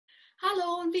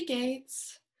Hallo und wie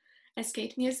geht's? Es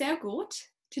geht mir sehr gut.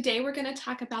 Today we're going to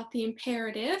talk about the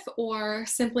imperative, or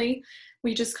simply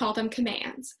we just call them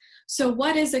commands. So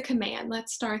what is a command?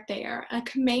 Let's start there. A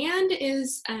command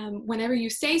is whenever you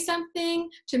say something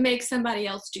to make somebody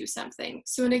else do something.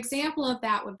 So an example of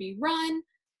that would be run,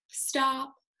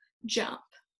 stop, jump.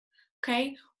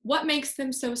 Okay, what makes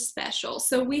them so special?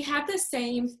 So we have the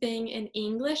same thing in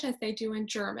English as they do in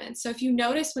German. So if you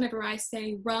notice, whenever I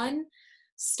say run,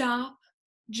 stop,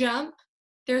 jump,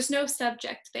 there's no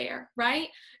subject there, right?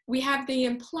 We have the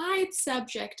implied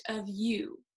subject of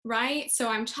you, right? So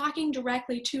I'm talking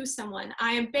directly to someone.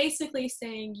 I am basically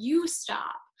saying you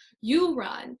stop, you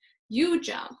run, you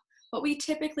jump, but we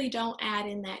typically don't add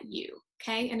in that you,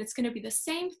 okay? And it's going to be the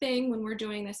same thing when we're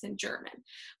doing this in German.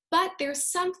 But there's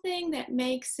something that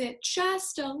makes it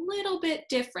just a little bit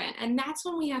different, and that's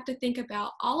when we have to think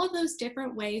about all of those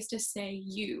different ways to say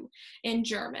you in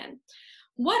German.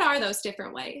 What are those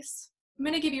different ways? I'm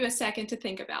going to give you a second to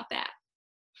think about that.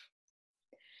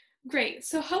 Great,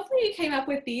 so hopefully you came up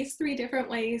with these 3 different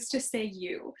ways to say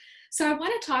you. So I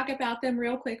want to talk about them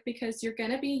real quick because you're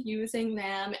going to be using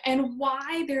them and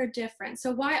why they're different.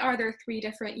 So why are there 3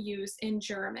 different yous in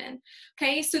German?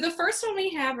 Okay, so the first one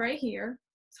we have right here,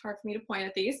 it's hard for me to point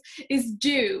at these, is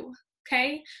do.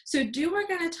 Okay, so do we're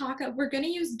going to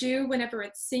use do whenever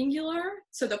it's singular.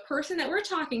 So the person that we're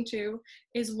talking to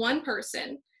is one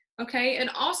person. Okay, and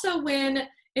also when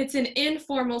it's an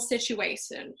informal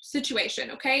situation,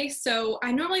 okay? So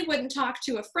I normally wouldn't talk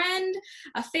to a friend,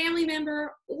 a family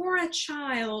member, or a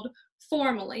child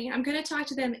formally. I'm going to talk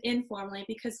to them informally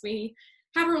because we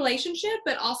have a relationship,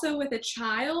 but also with a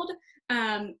child,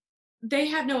 they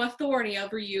have no authority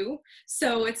over you,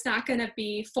 so it's not going to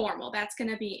be formal. That's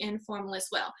going to be informal as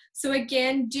well. So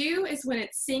again, do is when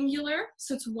it's singular,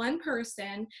 so it's one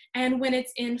person, and when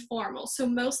it's informal. So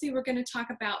mostly we're going to talk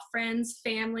about friends,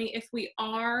 family. If we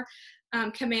are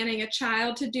commanding a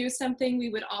child to do something, we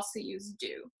would also use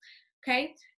do.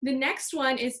 Okay, the next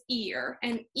one is ear,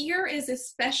 and ear is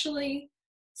especially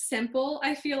simple,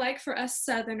 I feel like, for us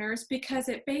Southerners because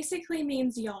it basically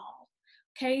means y'all.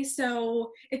 Okay, so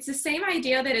it's the same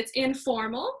idea that it's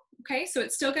informal. Okay, so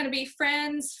it's still going to be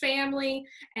friends, family,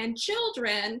 and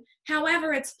children.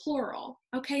 However, it's plural.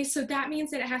 Okay, so that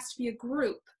means that it has to be a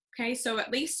group. Okay, so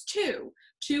at least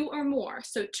two or more.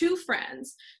 So 2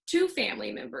 friends, 2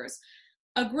 family members,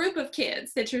 a group of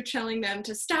kids that you're telling them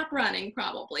to stop running,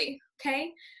 probably.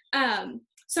 Okay,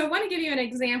 so I want to give you an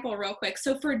example real quick.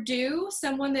 So for do,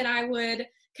 someone that I would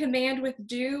command with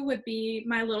do would be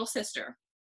my little sister.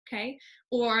 Okay,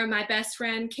 or my best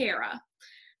friend, Kara.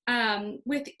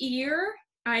 With ear,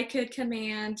 I could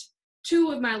command 2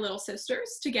 of my little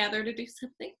sisters together to do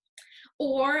something,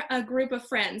 or a group of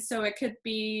friends. So it could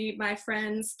be my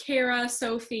friends, Kara,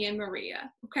 Sophie, and Maria,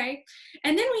 okay?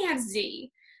 And then we have Z,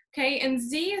 okay? And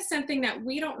Z is something that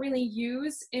we don't really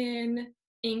use in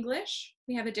English.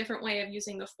 We have a different way of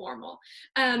using the formal.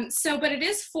 But it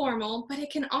is formal, but it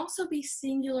can also be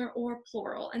singular or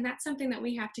plural, and that's something that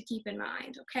we have to keep in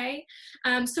mind, okay?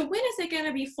 So when is it going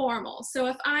to be formal? So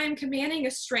if I'm commanding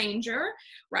a stranger,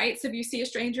 right? So if you see a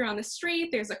stranger on the street,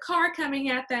 there's a car coming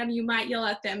at them, you might yell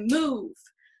at them, move,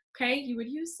 okay? You would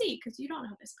use Z because you don't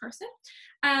know this person.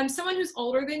 Someone who's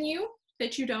older than you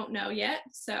that you don't know yet,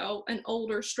 so an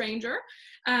older stranger,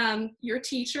 your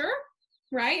teacher,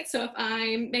 right? So if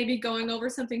I'm maybe going over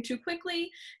something too quickly,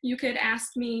 you could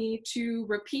ask me to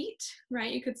repeat,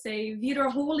 right? You could say,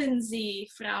 wiederholen Sie,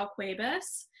 Frau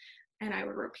Quebes, and I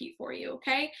would repeat for you,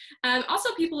 okay?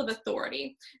 Also people of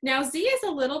authority. Now Z is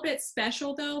a little bit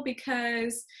special though,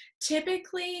 because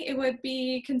typically it would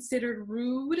be considered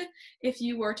rude if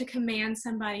you were to command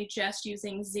somebody just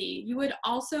using Z. You would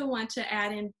also want to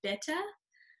add in bitte,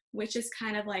 which is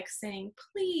kind of like saying,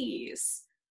 please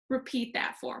repeat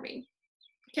that for me.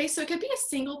 Okay, so it could be a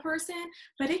single person,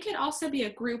 but it could also be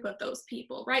a group of those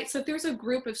people, right? So if there's a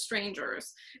group of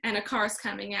strangers and a car's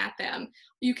coming at them,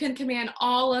 you can command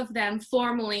all of them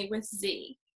formally with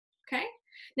Z, okay?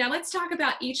 Now let's talk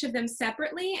about each of them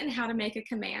separately and how to make a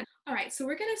command. All right, so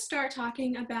we're gonna start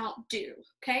talking about do,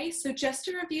 okay? So just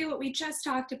to review what we just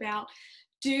talked about,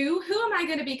 do, who am I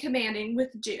gonna be commanding with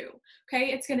do?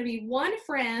 Okay, it's gonna be one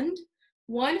friend,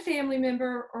 one family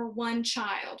member, or one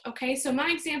child, okay? So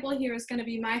my example here is gonna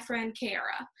be my friend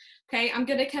Kara, okay? I'm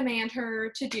gonna command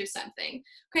her to do something.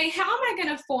 Okay, how am I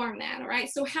gonna form that, all right?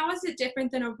 So how is it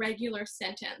different than a regular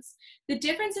sentence? The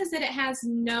difference is that it has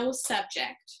no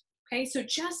subject, okay? So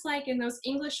just like in those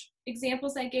English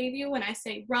examples I gave you, when I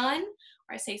say run,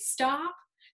 or I say stop,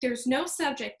 there's no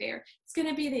subject there. It's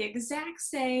gonna be the exact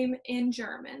same in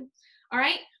German. All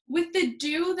right. With the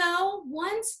do though,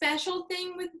 one special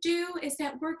thing with do is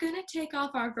that we're going to take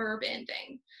off our verb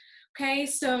ending. Okay,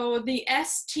 so the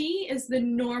ST is the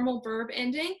normal verb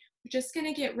ending. We're just going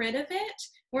to get rid of it.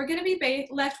 We're going to be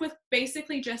left with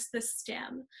basically just the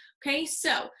stem. Okay,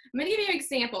 so I'm going to give you an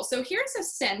example. So here's a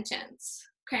sentence.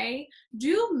 Okay,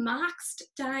 du machst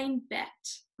dein Bett.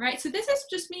 Right, so this is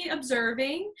just me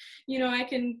observing. You know, I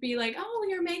can be like, oh,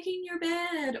 you're making your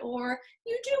bed, or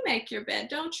you do make your bed,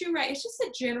 don't you? Right, it's just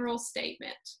a general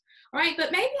statement. All right,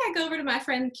 but maybe I go over to my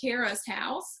friend Kara's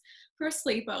house for a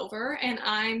sleepover, and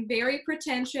I'm very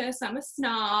pretentious, I'm a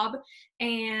snob,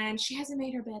 and she hasn't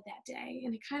made her bed that day,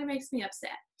 and it kind of makes me upset.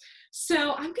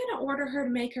 So I'm gonna order her to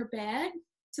make her bed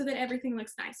so that everything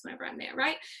looks nice whenever I'm there,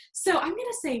 right? So I'm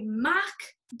gonna say, mach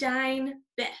dein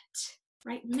Bett,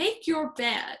 right? Make your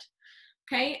bed,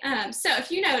 okay? So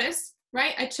if you notice,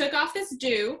 right, I took off this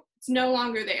do, it's no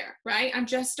longer there, right? I'm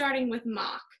just starting with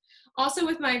mach. Also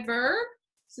with my verb,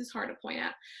 this is hard to point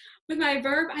out, with my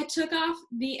verb, I took off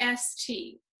the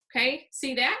ST, okay?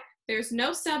 See that? There's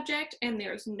no subject and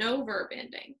there's no verb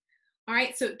ending. All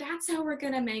right, so that's how we're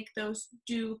gonna make those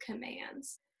do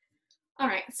commands. All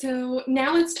right, so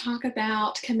now let's talk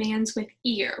about commands with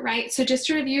ear, right? So just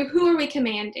to review, who are we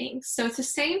commanding? So it's the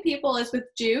same people as with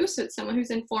do, so it's someone who's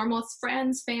informal, it's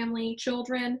friends, family,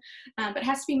 children, but it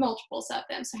has to be multiples of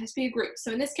them, so it has to be a group.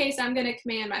 So in this case, I'm gonna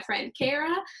command my friend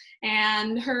Kara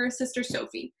and her sister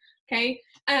Sophie, okay?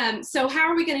 So how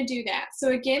are we gonna do that?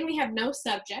 So again, we have no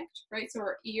subject, right? So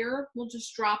our ear will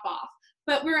just drop off,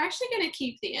 but we're actually gonna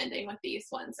keep the ending with these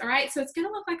ones, all right? So it's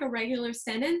gonna look like a regular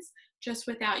sentence, just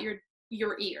without your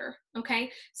ear,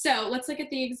 okay? So let's look at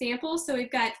the example. So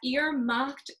we've got ihr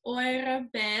macht eure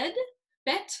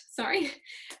Bett, sorry.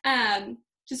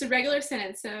 Just a regular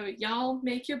sentence. So y'all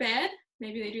make your bed.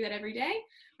 Maybe they do that every day.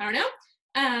 I don't know.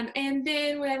 And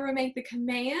then whenever we make the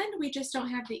command, we just don't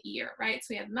have the ear, right? So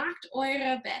we have macht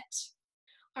eure Bett.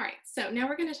 All right, so now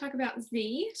we're going to talk about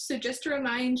Sie. So just to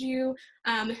remind you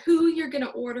who you're going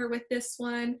to order with this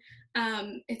one,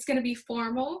 it's going to be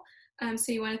formal.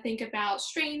 So you want to think about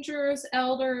strangers,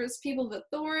 elders, people of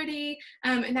authority,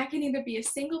 and that can either be a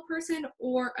single person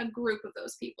or a group of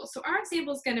those people. So our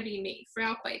example is going to be me,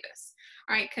 Frau Cuevas,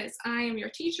 all right, because I am your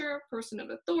teacher, person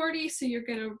of authority, so you're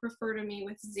going to refer to me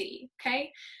with Sie,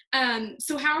 okay?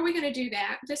 So how are we going to do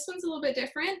that? This one's a little bit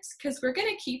different because we're going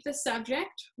to keep the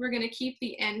subject, we're going to keep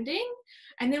the ending,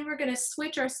 and then we're going to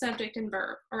switch our subject and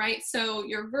verb, all right? So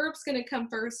your verb's going to come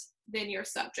first, then your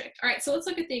subject. All right, so let's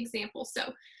look at the example.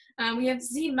 So we have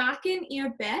Sie machen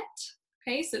ihr Bett.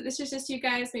 Okay, so this is just you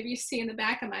guys, maybe you see in the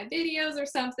back of my videos or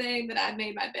something that I've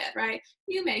made my bed, right?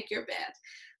 You make your bed.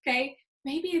 Okay,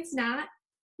 maybe it's not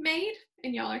made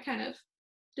and y'all are kind of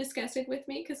disgusted with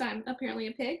me because I'm apparently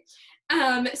a pig.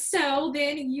 So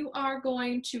then you are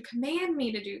going to command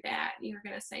me to do that. You're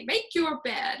going to say, make your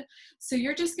bed. So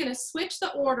you're just going to switch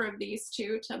the order of these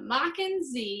two to machen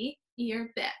Sie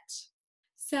ihr Bett.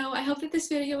 So I hope that this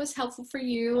video was helpful for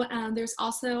you. There's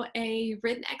also a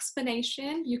written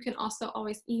explanation. You can also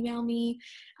always email me.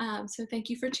 So thank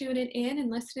you for tuning in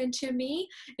and listening to me.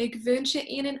 Ich wünsche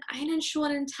Ihnen einen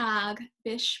schönen Tag.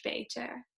 Bis später.